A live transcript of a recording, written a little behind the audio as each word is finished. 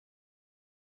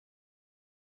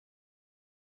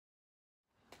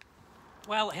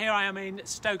Well, here I am in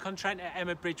Stoke-on-Trent at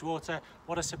Emma Bridgewater.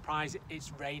 What a surprise,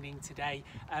 it's raining today.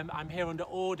 I'm here under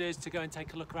orders to go and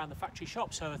take a look around the factory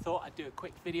shop, so I thought I'd do a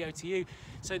quick video to you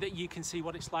so that you can see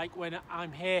what it's like when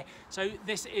I'm here. So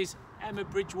this is Emma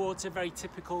Bridgewater, very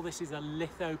typical. This is a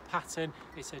litho pattern,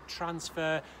 it's a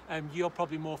transfer. You're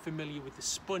probably more familiar with the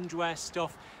spongeware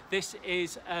stuff. This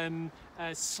is a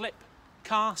slip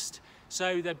cast.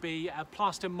 So there'd be a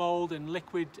plaster mould and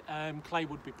liquid clay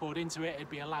would be poured into it. It'd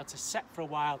be allowed to set for a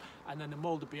while and then the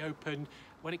mould would be opened.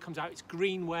 When it comes out, it's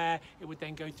greenware. It would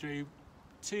then go through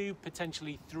 2,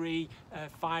 potentially 3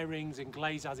 firings and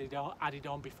glaze added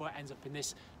on before it ends up in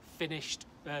this finished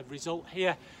result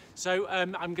here. So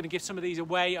I'm going to give some of these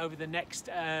away over the next,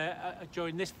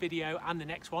 during this video and the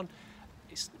next one.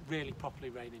 It's really properly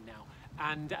raining now.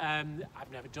 And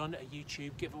I've never done a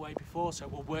YouTube giveaway before, so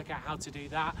we'll work out how to do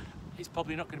that. It's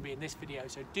probably not going to be in this video,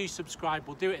 so do subscribe.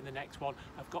 We'll do it in the next one.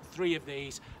 I've got 3 of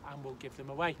these and we'll give them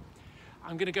away.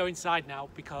 I'm going to go inside now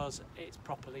because it's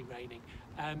properly raining.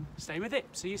 Stay with it.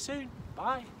 See you soon.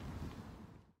 Bye.